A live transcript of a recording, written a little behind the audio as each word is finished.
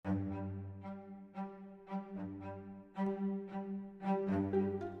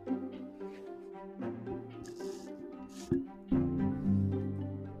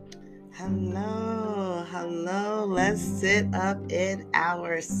let's sit up in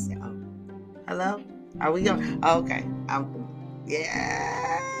ourselves. Hello? Are we going? Okay.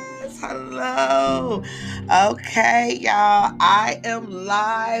 Yes. Hello. Okay, y'all. I am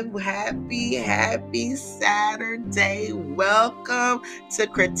live. Happy Saturday. Welcome to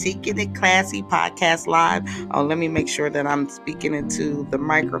Critiquing It Classy Podcast Live. Oh, let me make sure that I'm speaking into the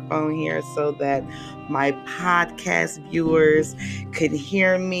microphone here so that my podcast viewers can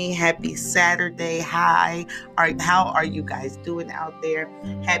hear me. Happy Saturday. Hi. How are you guys doing out there?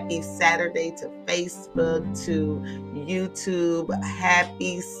 Happy Saturday to Facebook, to YouTube.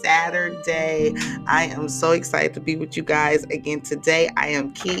 Happy Saturday. I am so excited to be with you guys again today. I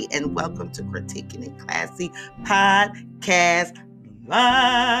am Key, and welcome to Critiquing It Classy Podcast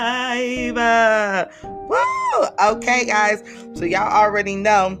Live. Woo! Okay, guys. So y'all already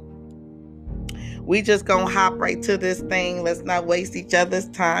know we just gonna hop right to this thing. Let's not waste each other's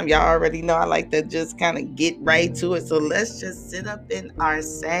time. Y'all already know I like to just kind of get right to it. So let's just sit up in our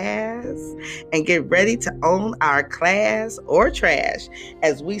sass and get ready to own our class or trash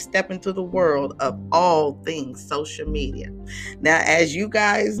as we step into the world of all things social media. Now, as you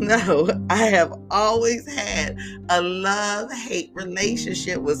guys know, I have always had a love-hate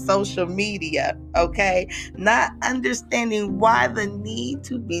relationship with social media, okay? Not understanding why the need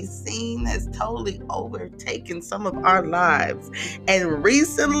to be seen has totally overtaken some of our lives. And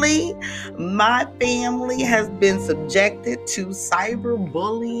recently, my family has been subjected to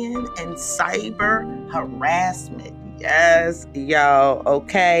cyberbullying and cyber harassment. Yes, y'all,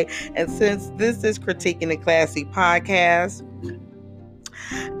 okay? And since this is Critiquing It Classy Podcast,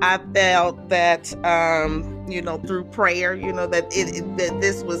 I felt that, through prayer, that that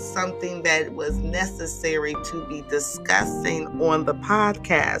this was something that was necessary to be discussing on the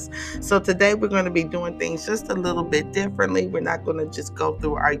podcast. So today we're going to be doing things just a little bit differently. We're not going to just go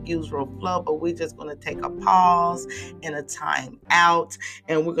through our usual flow, but we're just going to take a pause and a time out,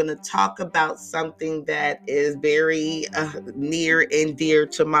 and we're going to talk about something that is very near and dear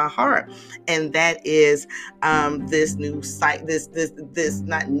to my heart, and that is this new site, this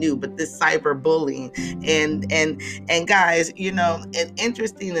not new, but this cyberbullying. And guys, and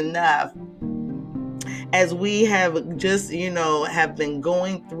interesting enough, as we have just, have been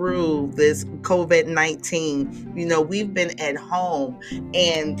going through this COVID-19, we've been at home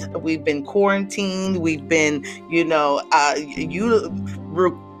and we've been quarantined. We've been,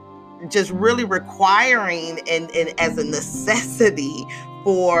 just really requiring and as a necessity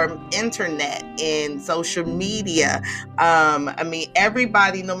for internet and social media.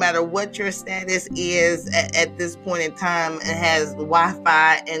 Everybody, no matter what your status is at this point in time, has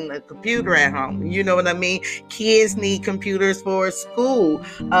Wi-Fi and a computer at home. You know what I mean? Kids need computers for school.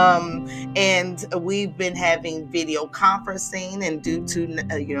 And we've been having video conferencing, and due to,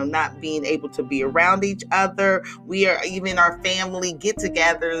 not being able to be around each other, even our family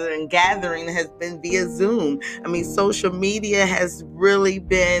get-together and gathering has been via Zoom. Social media has really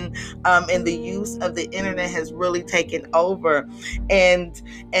been, and the use of the internet has really taken over, and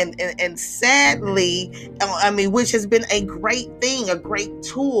sadly, which has been a great thing, a great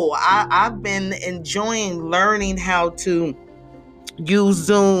tool. I've been enjoying learning how to use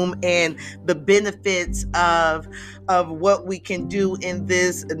Zoom and the benefits of what we can do in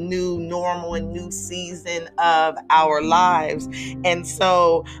this new normal and new season of our lives. And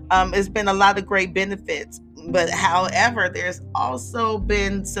so it's been a lot of great benefits. But however, there's also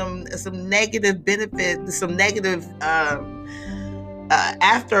been some negative benefits, some negative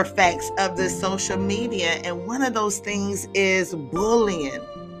after effects of this social media. And one of those things is bullying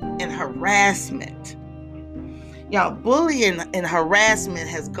and harassment. Y'all, bullying and harassment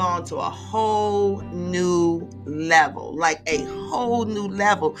has gone to a whole new level, like a whole new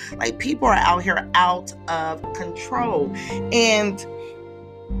level. Like, people are out here out of control. And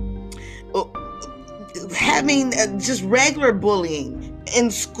having just regular bullying in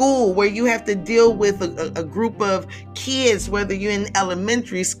school, where you have to deal with a group of kids, whether you're in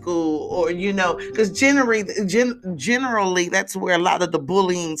elementary school or, because generally that's where a lot of the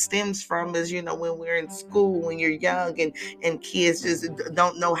bullying stems from, is, when we're in school, when you're young, and kids just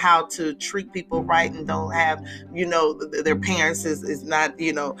don't know how to treat people right, and don't have, their parents is not,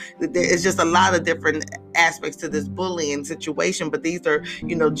 it's just a lot of different aspects to this bullying situation. But these are,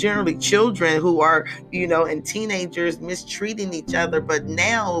 generally children who are, and teenagers mistreating each other. But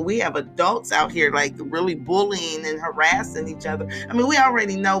now we have adults out here like really bullying and harassing each other. We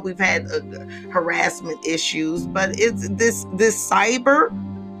already know we've had harassment issues, but it's this cyber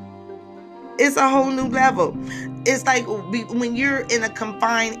It's a whole new level. It's like when you're in a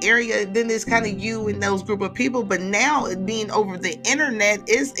confined area, then it's kind of you and those group of people. But now it being over the internet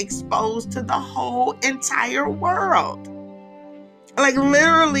is exposed to the whole entire world. Like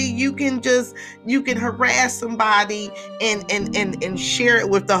literally you can harass somebody and share it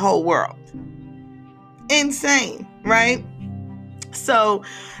with the whole world. Insane, right? So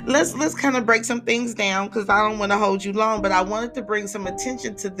let's kind of break some things down, because I don't want to hold you long, but I wanted to bring some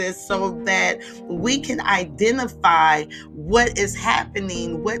attention to this so that we can identify what is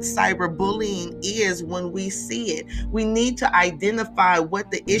happening, what cyberbullying is when we see it. We need to identify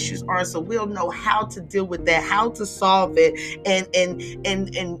what the issues are so we'll know how to deal with that, how to solve it, and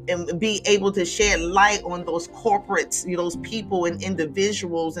be able to shed light on those corporates, those people and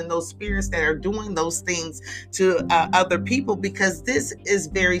individuals and those spirits that are doing those things to other people, because this is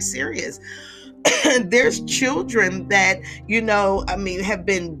very serious. There's children that, have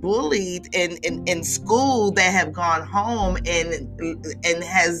been bullied in school that have gone home and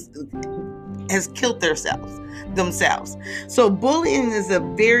has killed themselves. So bullying is a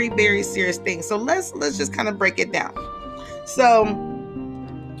very, very serious thing. So let's just kind of break it down. So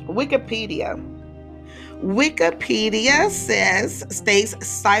Wikipedia states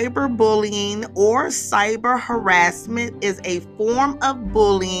cyberbullying or cyber harassment is a form of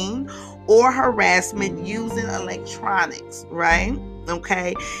bullying or harassment using electronics, right?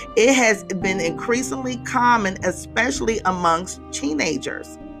 Okay. It has been increasingly common, especially amongst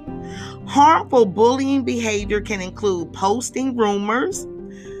teenagers. Harmful bullying behavior can include posting rumors,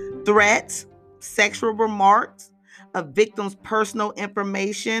 threats, sexual remarks, a victim's personal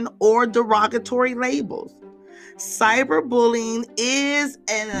information, or derogatory labels. Cyberbullying is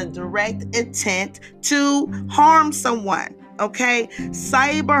a direct intent to harm someone. Okay,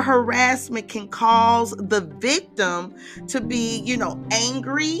 cyber harassment can cause the victim to be,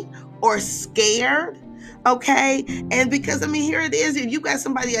 angry or scared. Okay, and because here it is, if you got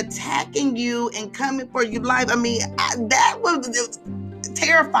somebody attacking you and coming for your life, that would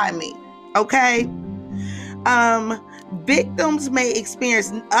terrify me. Okay. Victims may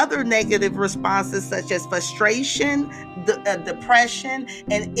experience other negative responses such as frustration, depression,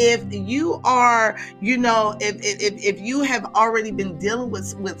 and if you are, if you have already been dealing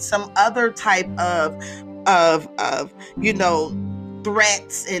with some other type of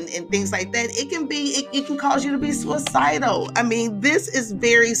threats and things like that, it can cause you to be suicidal. This is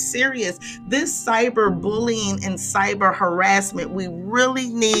very serious. This cyberbullying and cyber harassment, we really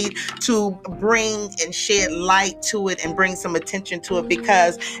need to bring and shed light to it and bring some attention to it,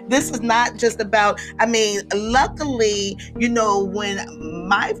 because this is not just about, luckily, when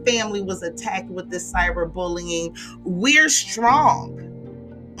my family was attacked with this cyberbullying, we're strong.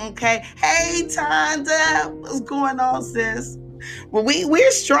 Okay. Hey, Tonda, what's going on, sis? Well, we're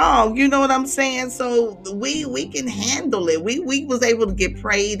strong, you know what I'm saying? So we can handle it. We was able to get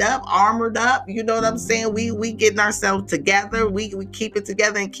prayed up, armored up, you know what I'm saying? We getting ourselves together. We keep it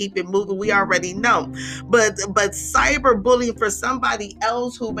together and keep it moving. We already know. But cyberbullying for somebody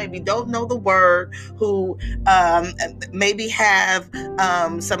else who maybe don't know the word, who maybe have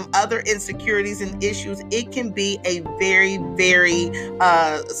some other insecurities and issues, it can be a very, very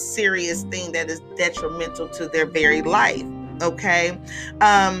serious thing that is detrimental to their very life. Okay.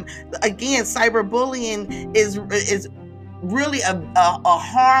 Again, cyberbullying is really a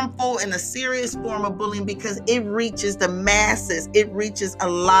harmful and a serious form of bullying, because it reaches the masses. It reaches a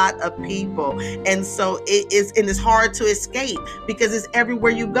lot of people. And so it's hard to escape, because it's everywhere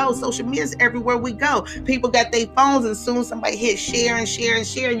you go. Social media is everywhere we go. People got their phones, and soon somebody hit share and share and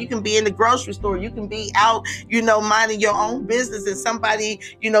share. You can be in the grocery store. You can be out, minding your own business, and somebody,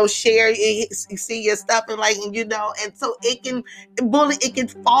 share, see your stuff and and so it can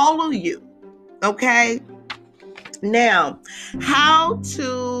follow you. Okay. Now,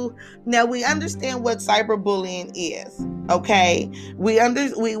 we understand what cyberbullying is. Okay,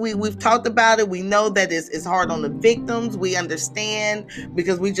 we've talked about it. We know that it's hard on the victims. We understand,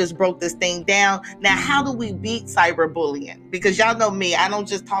 because we just broke this thing down. Now, how do we beat cyberbullying? Because y'all know me, I don't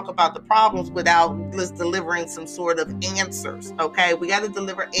just talk about the problems without delivering some sort of answers. Okay, we got to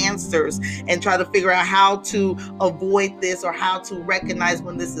deliver answers and try to figure out how to avoid this, or how to recognize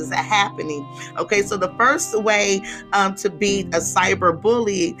when this is happening. Okay, so the first way to beat a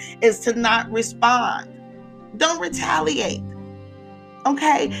cyberbully is to not respond. Don't retaliate.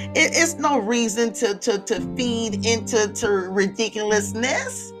 Okay, it's no reason to feed into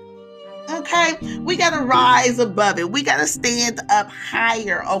ridiculousness. Okay, we got to rise above it. We got to stand up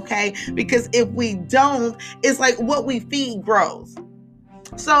higher. Okay, because if we don't, it's like what we feed grows.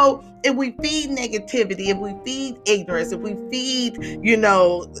 So if we feed negativity, if we feed ignorance, if we feed,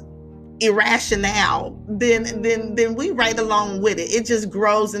 irrational, then we right along with it. It just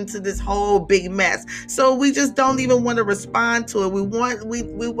grows into this whole big mess. So we just don't even want to respond to it. We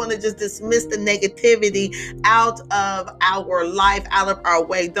want to just dismiss the negativity out of our life, out of our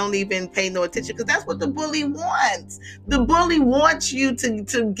way. Don't even pay no attention, because that's what the bully wants. The bully wants you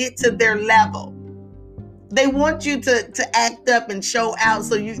to get to their level. They want you to act up and show out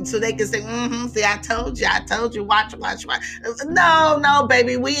so they can say, see, I told you, watch. No,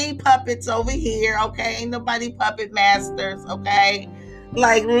 baby, we ain't puppets over here, okay? Ain't nobody puppet masters, okay?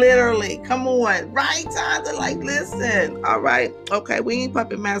 Like, literally, come on, right, Tanda? Like, listen, all right, okay, we ain't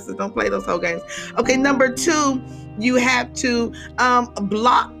puppet masters. Don't play those whole games. Okay, number 2, you have to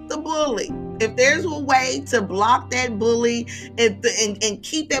block the bully. If there's a way to block that bully and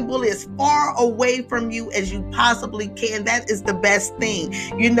keep that bully as far away from you as you possibly can, that is the best thing,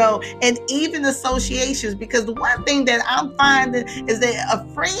 and even associations, because the one thing that I'm finding is that a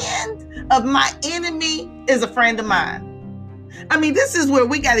friend of my enemy is a friend of mine. I mean, this is where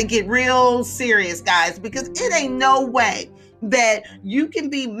we got to get real serious, guys, because it ain't no way that you can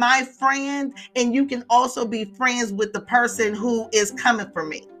be my friend and you can also be friends with the person who is coming for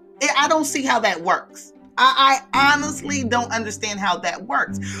me. I don't see how that works. I honestly don't understand how that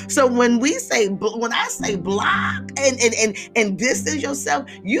works. So when I say block and distance yourself,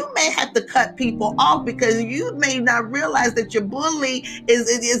 you may have to cut people off, because you may not realize that your bully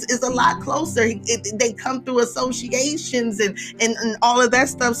is a lot closer. They come through associations and all of that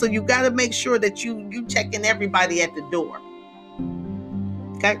stuff. So you got to make sure that you checking everybody at the door.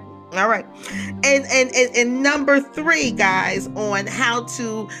 Okay. All right. And number 3, guys, on how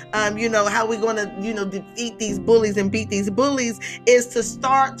to, how we're going to, defeat these bullies and beat these bullies, is to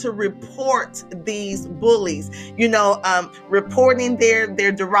start to report these bullies, reporting their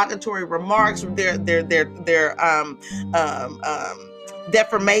derogatory remarks, their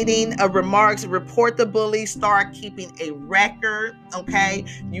defamating remarks. Report the bully. Start keeping a record. Okay,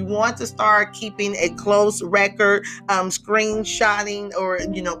 you want to start keeping a close record, screenshotting or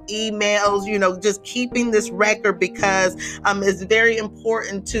emails. Just keeping this record, because it's very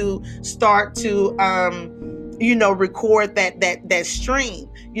important to start to record that stream,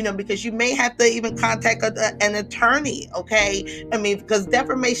 because you may have to even contact an attorney, okay? I mean, because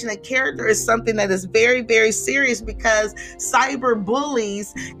defamation of character is something that is very, very serious, because cyber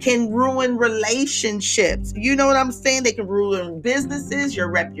bullies can ruin relationships. You know what I'm saying? They can ruin businesses, your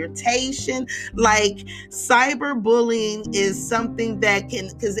reputation. Like, cyber bullying is something that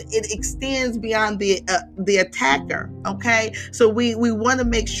because it extends beyond the attacker, okay? So we want to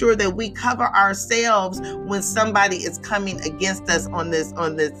make sure that we cover ourselves when somebody is coming against us on this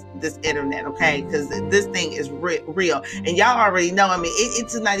internet, okay? Because this thing is real, and y'all already know. I mean,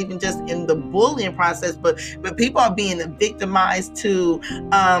 it's not even just in the bullying process, but people are being victimized to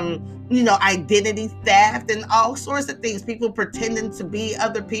identity theft and all sorts of things. People pretending to be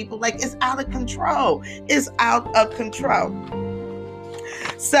other people. Like, it's out of control. It's out of control.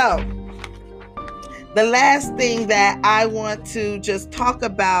 So the last thing that I want to just talk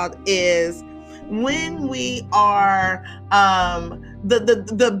about is when we are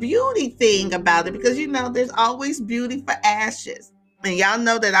the beauty thing about it, because there's always beauty for ashes. And y'all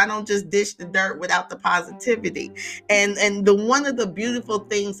know that I don't just dish the dirt without the positivity. And one of the beautiful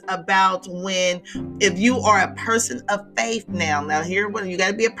things about if you are a person of faith now here, you got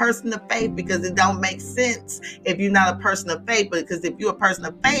to be a person of faith, because it don't make sense if you're not a person of faith. Because if you're a person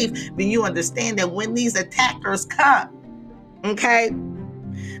of faith, then you understand that when these attackers come, okay,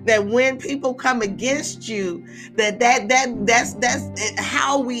 that when people come against you, that's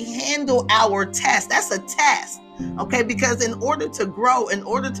how we handle our test. That's a test. Okay, because in order to grow, in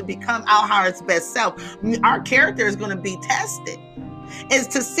order to become our highest best self, our character is going to be tested. Is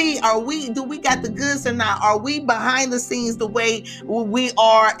to see, do we got the goods or not? Are we behind the scenes the way we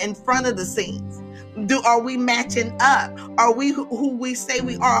are in front of the scenes? Are we matching up? Are we who we say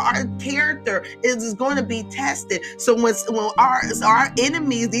we are? Our character is going to be tested. So when our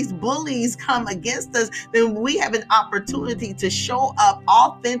enemies, these bullies, come against us, then we have an opportunity to show up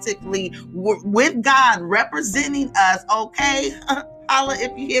authentically with God representing us. Okay. Holla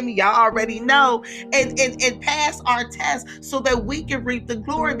if you hear me, y'all already know, and pass our test so that we can reap the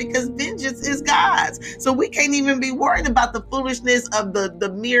glory, because vengeance is God's. So we can't even be worried about the foolishness of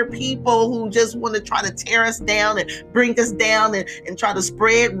the mere people who just want to try to tear us down and bring us down and try to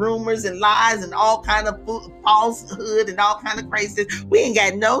spread rumors and lies and all kind of falsehood and all kind of craziness. We ain't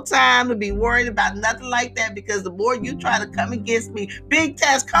got no time to be worried about nothing like that, because the more you try to come against me, big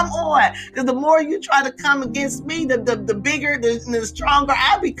test, come on, because the more you try to come against me, the bigger, the stronger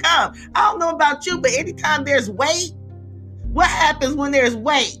I become. I don't know about you, but anytime there's weight, what happens when there's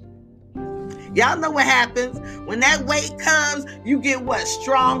weight? Y'all know what happens when that weight comes. You get what?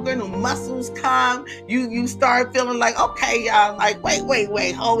 Stronger. The muscles come. You start feeling like, okay, y'all. Like,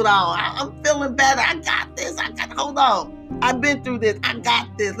 wait. Hold on. I'm feeling better. I got this. Hold on. I've been through this. I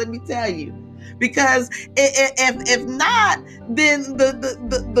got this. Let me tell you. Because if not, then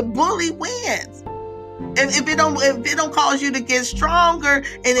the bully wins. And if it don't cause you to get stronger,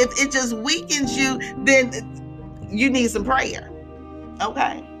 and if it just weakens you, then you need some prayer.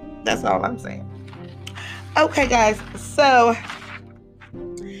 Okay, that's all I'm saying. Okay, guys, so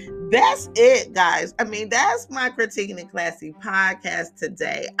that's it, guys. I mean, that's my Critiquing It Classy podcast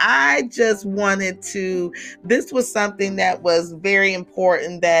today. I just wanted to, this was something that was very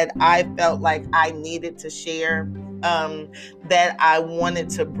important that I felt like I needed to share, that I wanted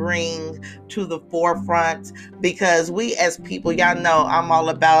to bring to the forefront, because we as people, y'all know I'm all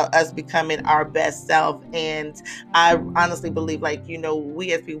about us becoming our best self. And I honestly believe, like,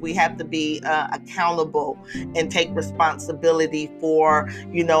 we as people, we have to be accountable and take responsibility for,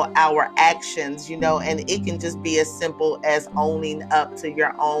 our actions, and it can just be as simple as owning up to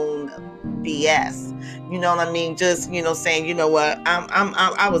your own BS. You know what I mean? Just, saying, you know what,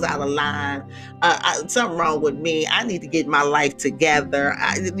 I was out of line. Something wrong with me. I need to get my life together.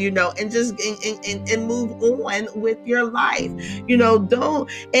 And just and move on with your life. Don't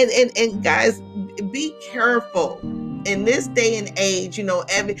and guys, be careful. In this day and age,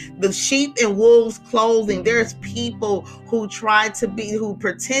 the sheep in wolves' clothing, there's people who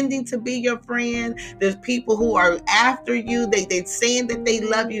pretending to be your friend. There's people who are after you. They saying that they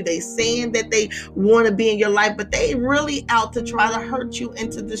love you. They saying that they want to be in your life, but they really out to try to hurt you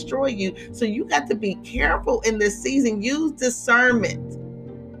and to destroy you. So you got to be careful in this season. Use discernment.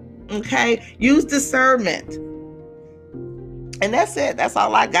 Okay? Use discernment. And that's it. That's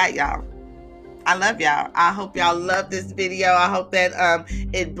all I got, y'all. I love y'all. I hope y'all love this video. I hope that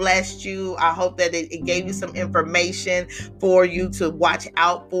it blessed you. I hope that it gave you some information for you to watch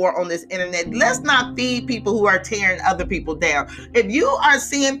out for on this internet. Let's not feed people who are tearing other people down. If you are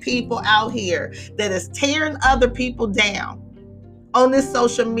seeing people out here that is tearing other people down on this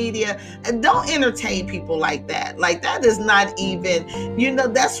social media, and don't entertain people like that. Like, that is not even,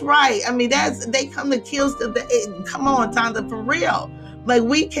 that's right. I mean, they come to kill. Come on, Tonda, for real. Like,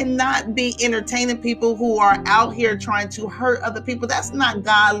 we cannot be entertaining people who are out here trying to hurt other people. That's not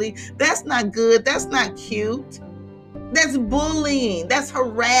godly. That's not good. That's not cute. That's bullying. That's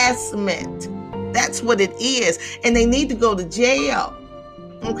harassment. That's what it is. And they need to go to jail.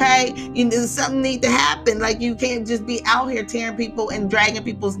 Okay? Something need to happen. Like, you can't just be out here tearing people and dragging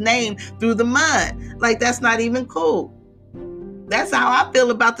people's name through the mud. Like, that's not even cool. That's how I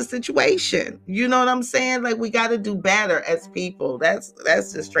feel about the situation. You know what I'm saying? Like, we got to do better as people. That's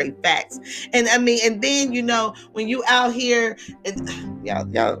just straight facts. And I mean, and then, when you out here,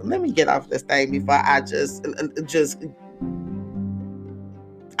 y'all, let me get off this thing before I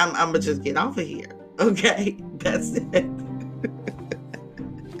I'm gonna just get off of here. Okay, that's it.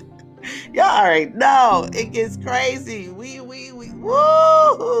 Y'all already know it gets crazy. We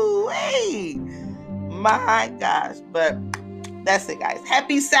woo, hey, my gosh, but. That's it, guys.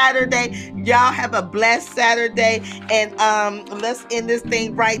 Happy Saturday. Y'all have a blessed Saturday. And let's end this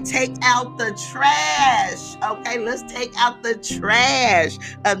thing right. Take out the trash. Okay, let's take out the trash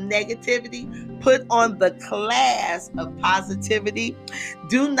of negativity. Put on the class of positivity.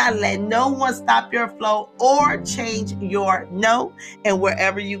 Do not let no one stop your flow or change your no. And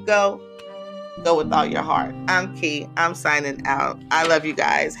wherever you go with all your heart. I'm Key. I'm signing out. I love you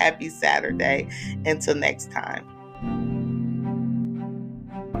guys. Happy Saturday. Until next time.